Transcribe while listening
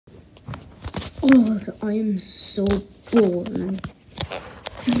Ugh, I am so bored.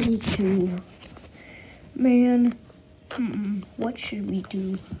 Me too. Man, what should we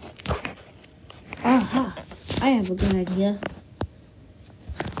do? Aha! I have a good idea.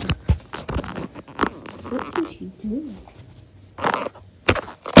 What is he doing?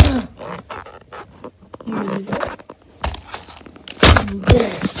 Here we go.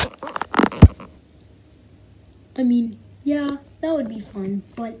 There. I mean, yeah, that would be fun,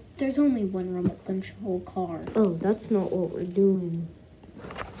 but there's only one remote control car. Oh, that's not what we're doing.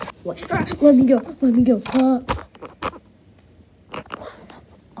 What? Ah, let me go. Let me go.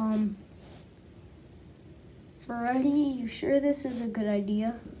 Freddy, you sure this is a good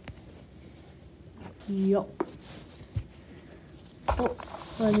idea? Yup. Oh,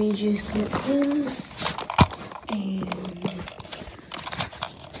 let me just get this. And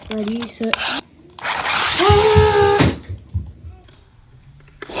ready, set.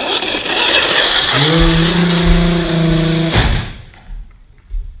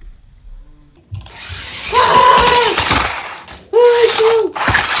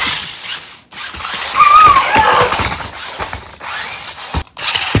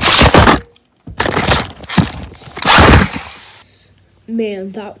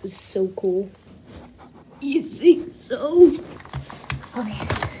 Man, that was so cool. You think so? Okay.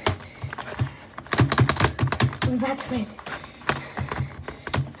 I'm about to win.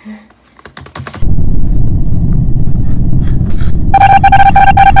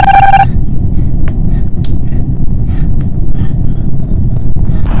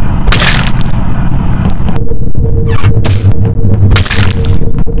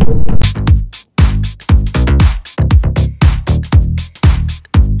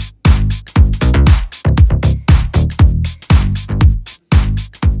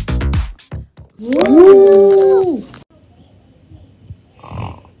 Woo!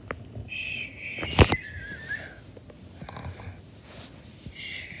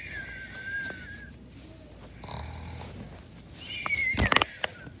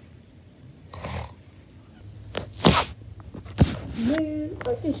 Man,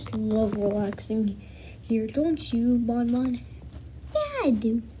 I just love relaxing here, don't you, Bon? Yeah, I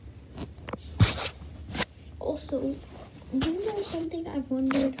do. Also, do you know something I've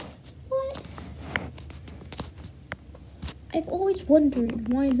wondered? What? I've always wondered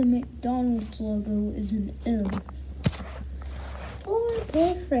why the McDonald's logo is an L.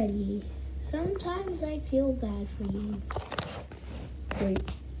 Poor Freddy. Sometimes I feel bad for you.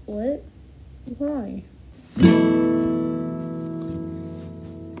 Wait, what? Why?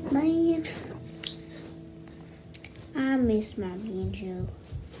 Man, I miss my banjo.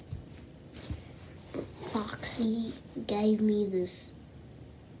 Foxy gave me this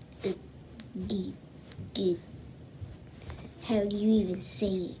how do you even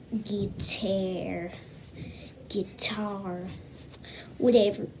say it? Guitar,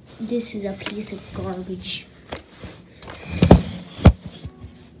 whatever. This is a piece of garbage.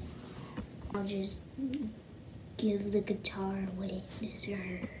 I'll just give the guitar what it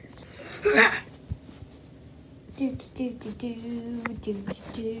deserves.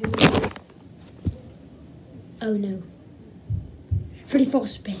 Oh no. Freddy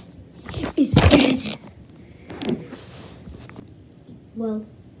Fazbear is dead. Well,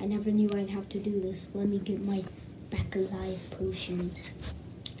 I never knew I'd have to do this. Let me get my back alive potions.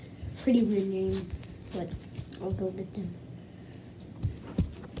 Pretty weird name, but I'll go get them.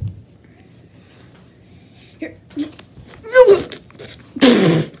 Here.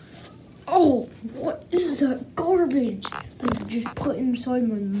 Oh, what is that garbage that you just put inside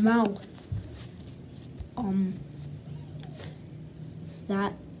my mouth?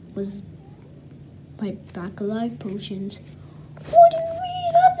 That was my back alive potions. What do you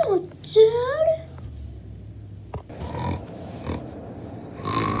mean? I'm not dead.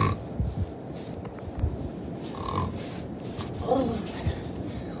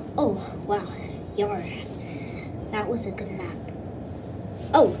 Oh, wow. That was a good nap.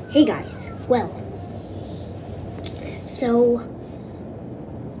 Oh, hey guys. Well, so,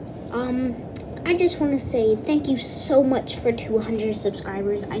 I just want to say thank you so much for 200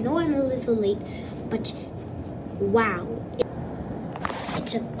 subscribers. I know I'm a little late, but wow.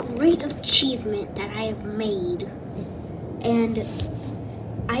 It's a great achievement that I have made, and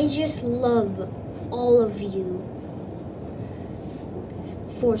I just love all of you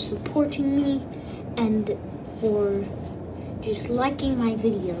for supporting me and for just liking my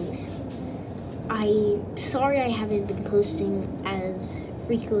videos. I'm sorry I haven't been posting as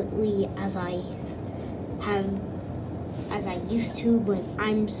frequently as I used to, but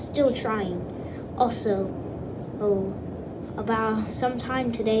I'm still trying. Also, about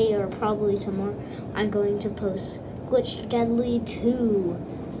sometime today or probably tomorrow, I'm going to post Glitch Deadly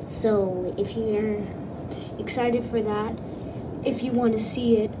 2. So if you're excited for that, if you want to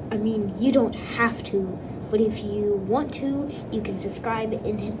see it, I mean, you don't have to, but if you want to, you can subscribe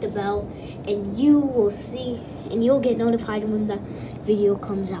and hit the bell, and you will see, and you'll get notified when the video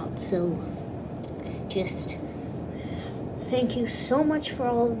comes out. So just thank you so much for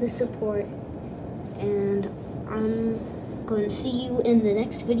all of the support, and I'm going to see you in the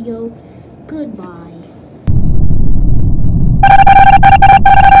next video. Goodbye.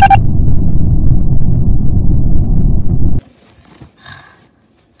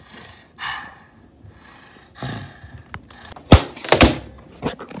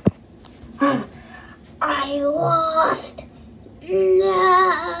 I lost.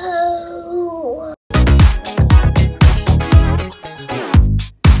 No.